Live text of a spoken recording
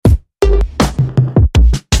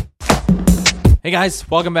Hey guys,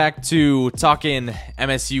 welcome back to Talkin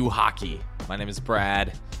MSU Hawkey. My name is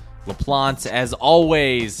Brad LaPlante. As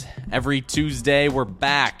always, every Tuesday we're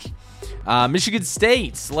back. Michigan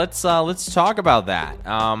State. Let's talk about that.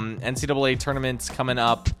 NCAA tournaments coming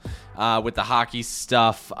up with the hockey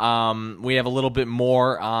stuff. We have a little bit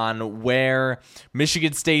more on where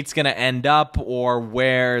Michigan State's going to end up, or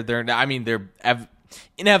where they're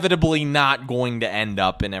inevitably not going to end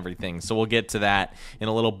up and everything. So we'll get to that in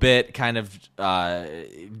a little bit, kind of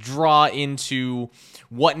draw into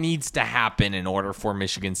what needs to happen in order for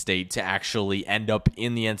Michigan State to actually end up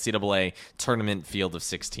in the NCAA tournament field of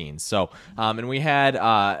 16. So, and we had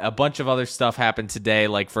a bunch of other stuff happen today,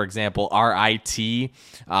 like, for example, RIT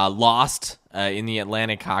lost in the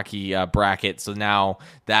Atlantic hockey bracket. So now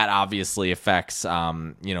that obviously affects,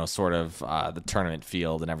 sort of the tournament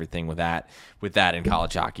field and everything with that in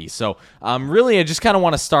college hockey. So really, I just kind of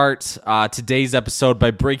want to start today's episode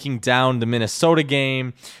by breaking down the Minnesota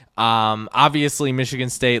game. Obviously, Michigan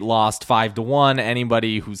State lost 5-1.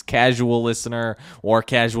 Anybody who's casual listener or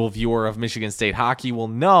casual viewer of Michigan State hockey will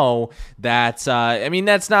know that.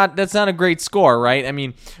 That's not a great score, right? I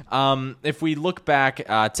mean, if we look back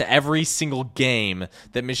to every single game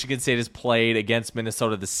that Michigan State has played against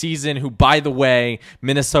Minnesota this season, who, by the way,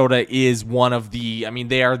 Minnesota is one of the.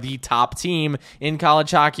 They are the top team in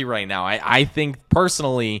college hockey right now. I think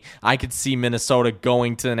personally, I could see Minnesota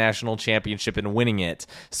going to the national championship and winning it.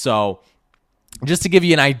 So just to give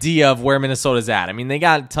you an idea of where Minnesota's at, they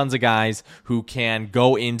got tons of guys who can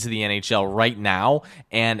go into the NHL right now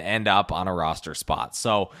and end up on a roster spot.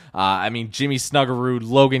 So, Jimmy Snuggerud,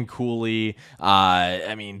 Logan Cooley,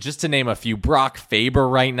 just to name a few, Brock Faber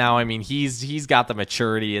right now. He's got the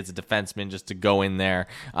maturity as a defenseman just to go in there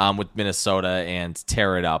with Minnesota and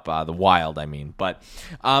tear it up, the Wild, But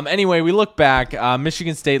anyway, we look back.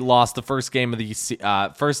 Michigan State lost the first game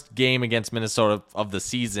against Minnesota of the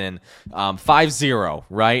season, 5-0,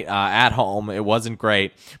 right? At home. It wasn't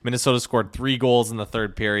great. Minnesota scored 3 goals in the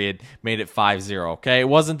third period, made it 5-0. Okay, it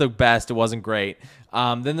wasn't the best. It wasn't great.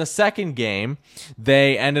 Then the second game,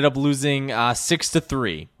 they ended up losing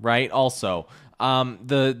 6-3, right? Also,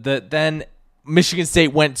 then Michigan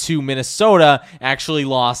State went to Minnesota, actually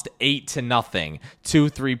lost 8-0, 2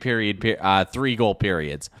 3-goal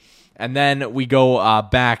periods. And then we go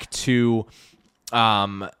back to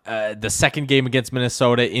the second game against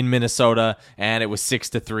Minnesota in Minnesota, and it was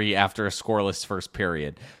 6-3 after a scoreless first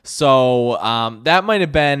period. So that might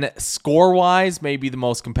have been, score-wise, maybe the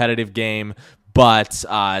most competitive game, but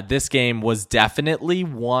this game was definitely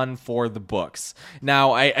one for the books.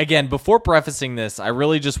 Now, again, before prefacing this, I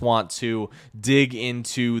really just want to dig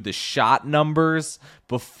into the shot numbers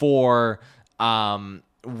before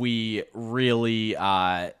we really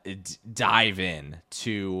dive in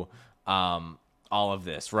to all of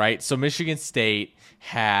this, right? So Minnesota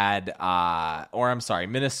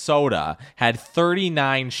had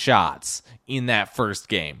 39 shots in that first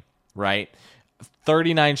game, right?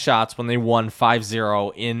 39 shots when they won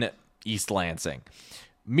 5-0 in East Lansing.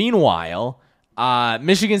 Meanwhile,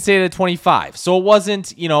 Michigan State had 25. So it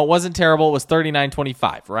wasn't terrible. It was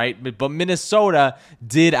 39-25, right? But Minnesota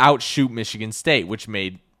did outshoot Michigan State, which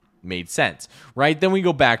made sense, right? Then we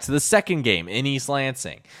go back to the second game in East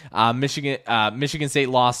Lansing. Michigan State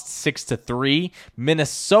lost 6-3.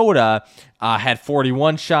 Minnesota had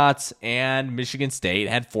 41 shots, and Michigan State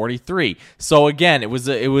had 43. So again, it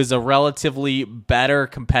was a relatively better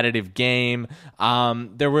competitive game.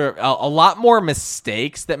 There were a lot more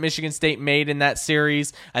mistakes that Michigan State made in that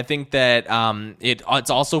series. I think that it's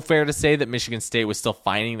also fair to say that Michigan State was still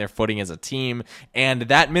finding their footing as a team, and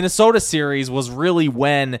that Minnesota series was really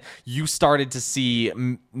when you started to see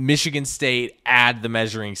Michigan State add the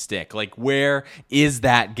measuring stick. Like, where is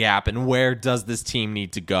that gap, and where does this team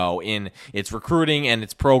need to go in its recruiting and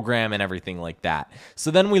its program and everything like that?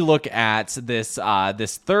 So then we look at this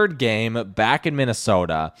third game back in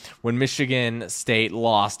Minnesota when Michigan State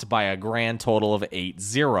lost by a grand total of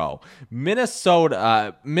 8-0.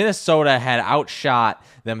 Minnesota had outshot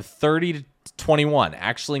them 30-21.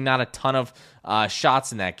 Actually, not a ton of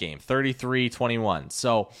shots in that game, 33-21.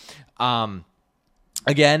 So,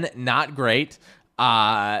 again, not great,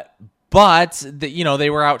 but they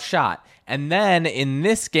were outshot. And then in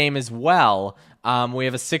this game as well, we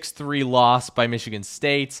have a 6-3 loss by Michigan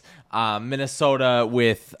State. Minnesota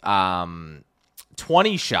with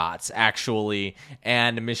 20 shots, actually,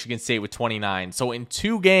 and Michigan State with 29. So in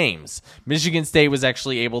 2 games, Michigan State was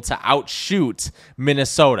actually able to outshoot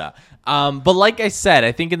Minnesota. But like I said,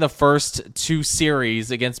 I think in the first 2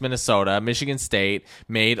 series against Minnesota, Michigan State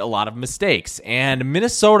made a lot of mistakes. And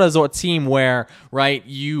Minnesota is a team where, right,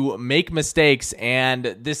 you make mistakes and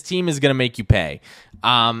this team is going to make you pay.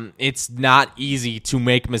 It's not easy to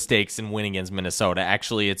make mistakes and win against Minnesota.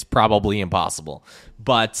 Actually, it's probably impossible.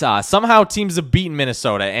 But somehow teams have beaten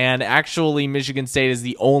Minnesota, and actually Michigan State is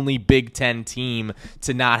the only Big Ten team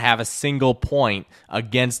to not have a single point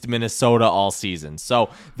against Minnesota all season. So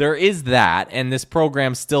there is that, and this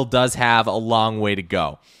program still does have a long way to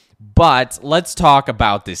go. But let's talk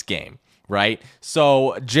about this game. Right?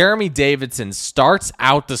 So Jeremy Davidson starts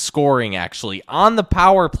out the scoring actually on the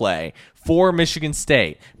power play for Michigan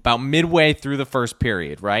State about midway through the first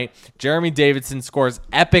period, right? Jeremy Davidson scores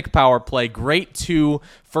epic power play, great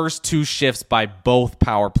first two shifts by both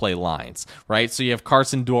power play lines, right? So you have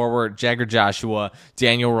Carson Dorwart, Jagger Joshua,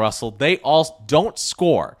 Daniel Russell. They all don't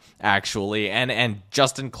score, actually, and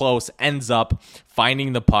Justin Close ends up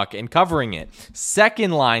finding the puck and covering it.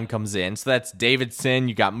 Second line comes in, so that's Davidson,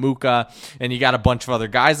 you got Muka, and you got a bunch of other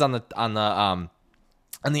guys on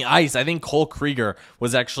the ice. I think Cole Krieger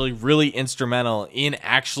was actually really instrumental in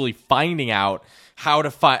actually finding out how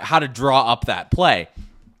to draw up that play.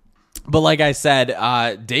 But like I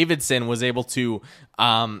said, Davidson was able to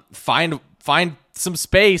find some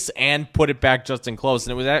space and put it back Justin Close,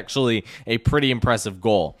 and it was actually a pretty impressive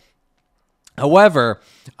goal. However,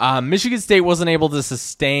 Michigan State wasn't able to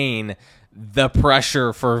sustain the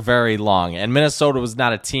pressure for very long, and Minnesota was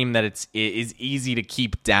not a team that is easy to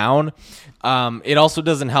keep down. It also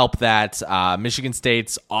doesn't help that Michigan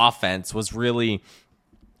State's offense was really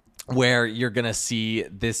where you're going to see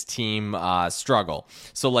this team struggle.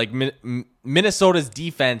 So like Minnesota's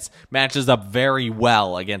defense matches up very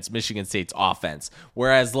well against Michigan State's offense,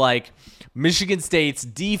 whereas like Michigan State's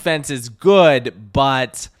defense is good,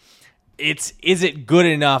 but is it good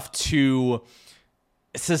enough to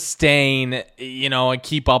sustain, and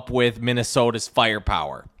keep up with Minnesota's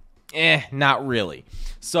firepower? Not really.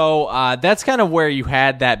 So that's kind of where you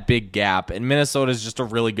had that big gap, and Minnesota's just a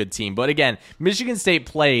really good team. But again, Michigan State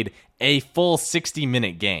played a full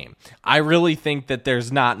 60-minute game. I really think that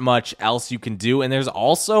there's not much else you can do, and there's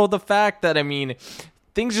also the fact that,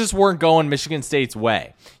 things just weren't going Michigan State's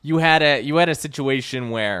way. You had a situation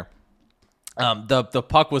where the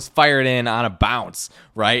puck was fired in on a bounce,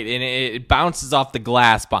 right? And it bounces off the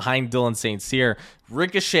glass behind Dylan St. Cyr,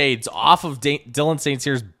 ricochets off of Dylan St.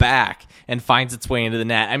 Cyr's back, and finds its way into the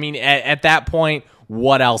net. At that point,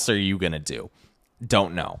 what else are you going to do?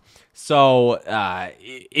 Don't know. So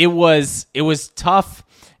it was tough.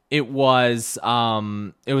 It was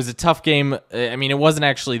a tough game. It wasn't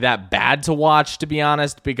actually that bad to watch, to be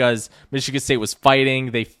honest, because Michigan State was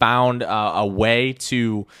fighting. They found a way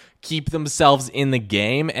to keep themselves in the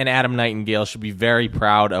game, and Adam Nightingale should be very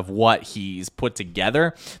proud of what he's put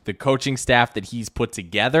together, the coaching staff that he's put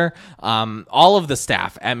together. All of the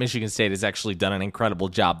staff at Michigan State has actually done an incredible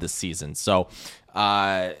job this season. So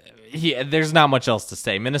there's not much else to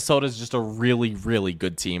say. Minnesota's just a really, really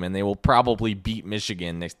good team, and they will probably beat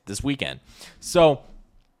Michigan this weekend. So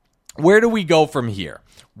where do we go from here?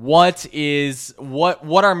 What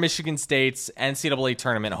are Michigan State's NCAA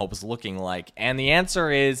tournament hopes looking like? And the answer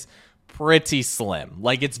is pretty slim.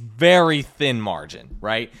 Like, it's very thin margin,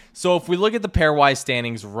 right? So if we look at the pairwise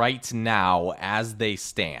standings right now as they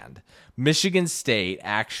stand, Michigan State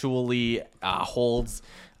actually holds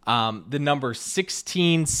the number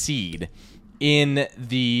 16 seed in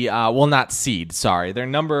the not seed, sorry. They're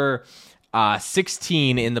number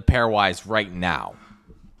 16 in the pairwise right now.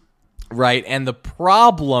 Right, and the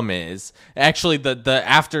problem is actually the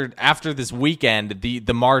after this weekend,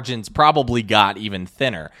 the margins probably got even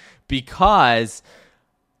thinner, because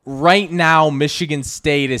right now Michigan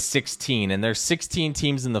State is 16 and there's 16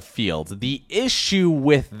 teams in the field. The issue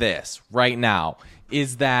with this right now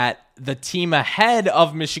is that the team ahead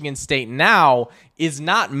of Michigan State now is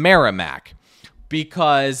not Merrimack,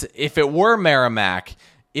 because if it were Merrimack,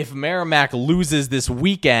 if Merrimack loses this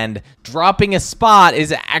weekend, dropping a spot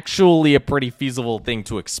is actually a pretty feasible thing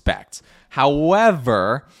to expect.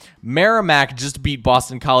 However, Merrimack just beat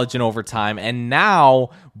Boston College in overtime, and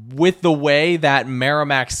now with the way that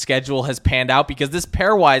Merrimack's schedule has panned out, because this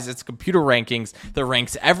pairwise, it's computer rankings that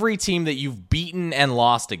ranks every team that you've beaten and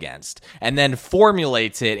lost against, and then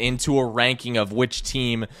formulates it into a ranking of which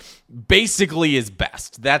team basically is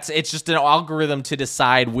best. It's just an algorithm to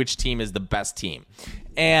decide which team is the best team.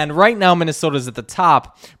 And right now, Minnesota's at the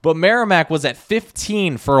top, but Merrimack was at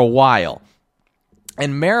 15 for a while.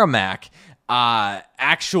 And Merrimack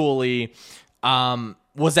actually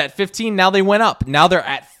was at 15. Now they went up. Now they're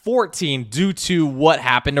at 14 due to what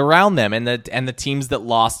happened around them and the teams that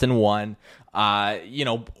lost and won,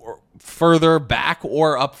 further back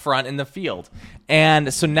or up front in the field.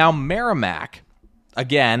 And so now Merrimack,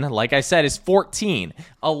 again, like I said, is 14.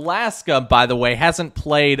 Alaska, by the way, hasn't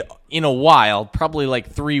played in a while, probably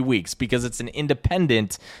like 3 weeks, because it's an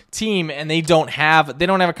independent team and they don't have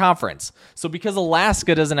a conference. So because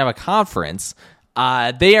Alaska doesn't have a conference,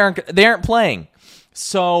 they aren't playing.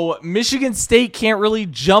 So Michigan State can't really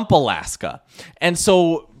jump Alaska. And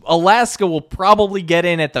so Alaska will probably get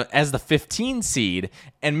in as the 15 seed,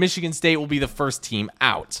 and Michigan State will be the first team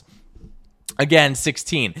out. Again,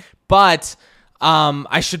 16. But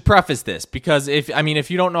I should preface this because if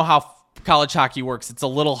you don't know how college hockey works, it's a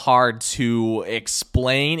little hard to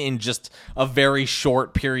explain in just a very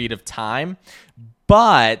short period of time.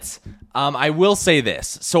 But I will say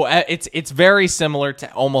this. So it's very similar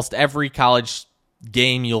to almost every college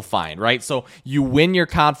game you'll find, right? So you win your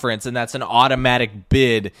conference, and that's an automatic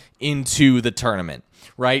bid into the tournament,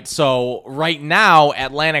 right? So right now,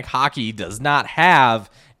 Atlantic Hockey does not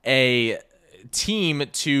have a team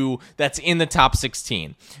that's in the top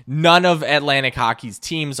 16. None of Atlantic Hockey's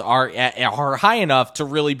teams are high enough to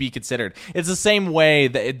really be considered. It's the same way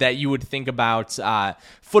that you would think about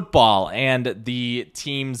football and the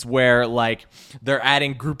teams where like they're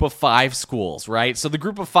adding group of 5 schools, right? So the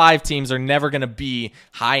group of 5 teams are never going to be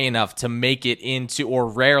high enough to make it into, or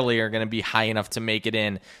rarely are going to be high enough to make it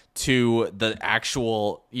in to the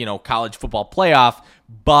actual, college football playoff,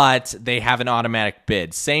 but they have an automatic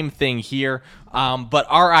bid. Same thing here. But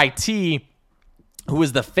RIT, who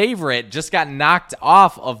is the favorite, just got knocked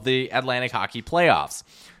off of the Atlantic Hockey playoffs.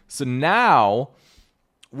 So now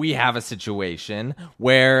we have a situation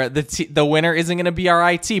where the winner isn't going to be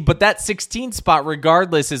RIT, but that 16 spot,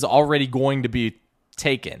 regardless, is already going to be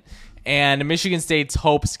taken. And Michigan State's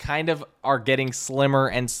hopes kind of are getting slimmer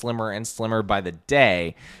and slimmer and slimmer by the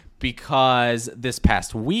day, because this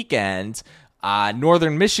past weekend,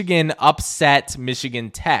 Northern Michigan upset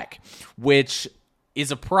Michigan Tech, which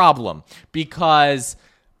is a problem because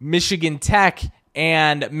Michigan Tech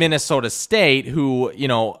and Minnesota State, who,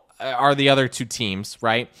 are the other 2 teams,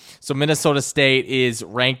 right? So Minnesota State is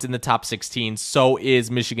ranked in the top 16. So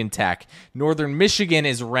is Michigan Tech. Northern Michigan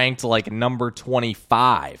is ranked like number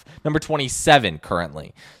 27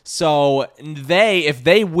 currently. So if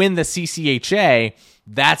they win the CCHA,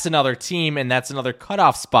 that's another team, and that's another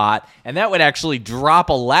cutoff spot, and that would actually drop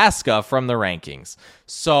Alaska from the rankings.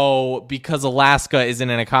 So because Alaska isn't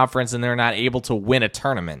in a conference and they're not able to win a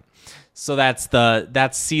tournament. So this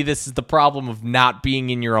is the problem of not being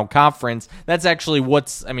in your own conference. That's actually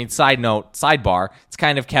sidebar, it's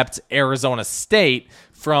kind of kept Arizona State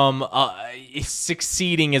from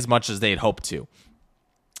succeeding as much as they'd hoped to.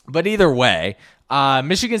 But either way,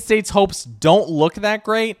 Michigan State's hopes don't look that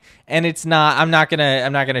great, and it's not. I'm not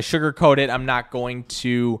gonna sugarcoat it. I'm not going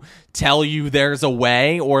to tell you there's a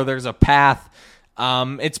way or there's a path.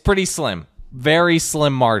 It's pretty slim, very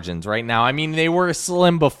slim margins right now. I mean, they were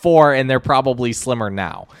slim before, and they're probably slimmer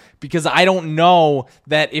now, because I don't know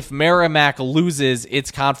that if Merrimack loses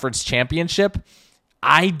its conference championship,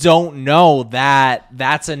 I don't know that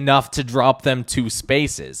that's enough to drop them 2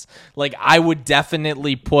 spaces. Like, I would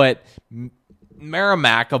definitely put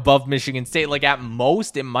Merrimack above Michigan State. Like, at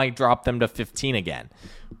most, it might drop them to 15 again.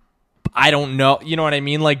 I don't know. You know what I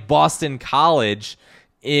mean? Like, Boston College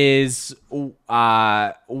is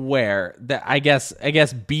where I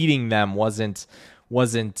guess beating them wasn't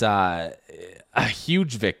a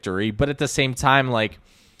huge victory, but at the same time, like,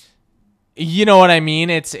 you know what I mean?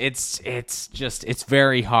 It's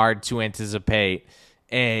very hard to anticipate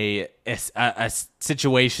a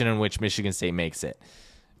situation in which Michigan State makes it.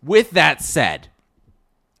 With that said,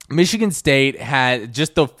 Michigan State had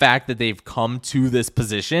just the fact that they've come to this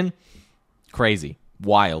position, crazy,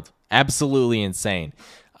 wild, absolutely insane.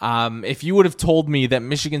 If you would have told me that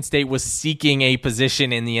Michigan State was seeking a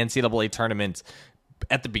position in the NCAA tournament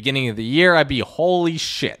at the beginning of the year, I'd be, holy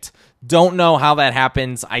shit. Don't know how that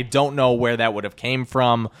happens. I don't know where that would have came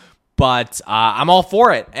from, but I'm all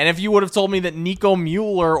for it. And if you would have told me that Nico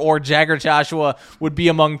Mueller or Jagger Joshua would be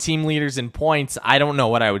among team leaders in points, I don't know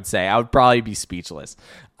what I would say. I would probably be speechless.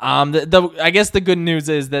 I guess the good news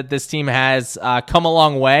is that this team has come a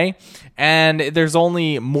long way, and there's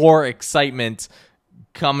only more excitement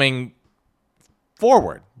coming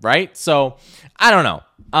forward, right? So I don't know.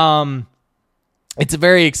 It's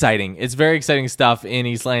very exciting. It's very exciting stuff in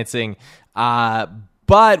East Lansing.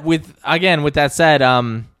 But with that said,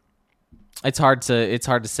 it's hard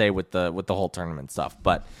to say with the whole tournament stuff.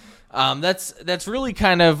 But That's really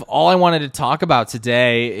kind of all I wanted to talk about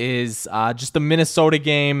today is just the Minnesota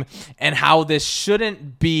game and how this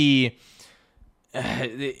shouldn't be.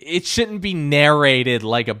 It shouldn't be narrated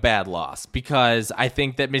like a bad loss, because I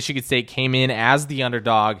think that Michigan State came in as the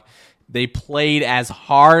underdog. They played as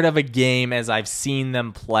hard of a game as I've seen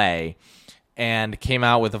them play and came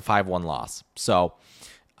out with a 5-1 loss. So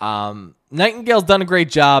Nightingale's done a great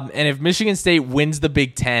job, and if Michigan State wins the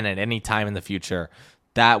Big Ten at any time in the future,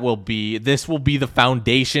 this will be the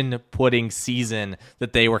foundation-putting season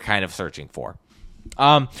that they were kind of searching for.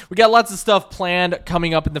 We got lots of stuff planned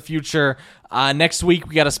coming up in the future. Next week,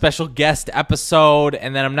 we got a special guest episode,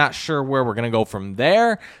 and then I'm not sure where we're going to go from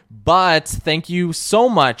there. But thank you so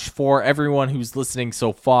much for everyone who's listening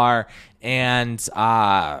so far. And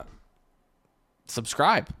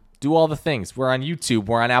subscribe. Do all the things. We're on YouTube.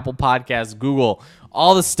 We're on Apple Podcasts, Google,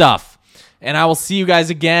 all the stuff. And I will see you guys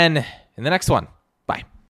again in the next one.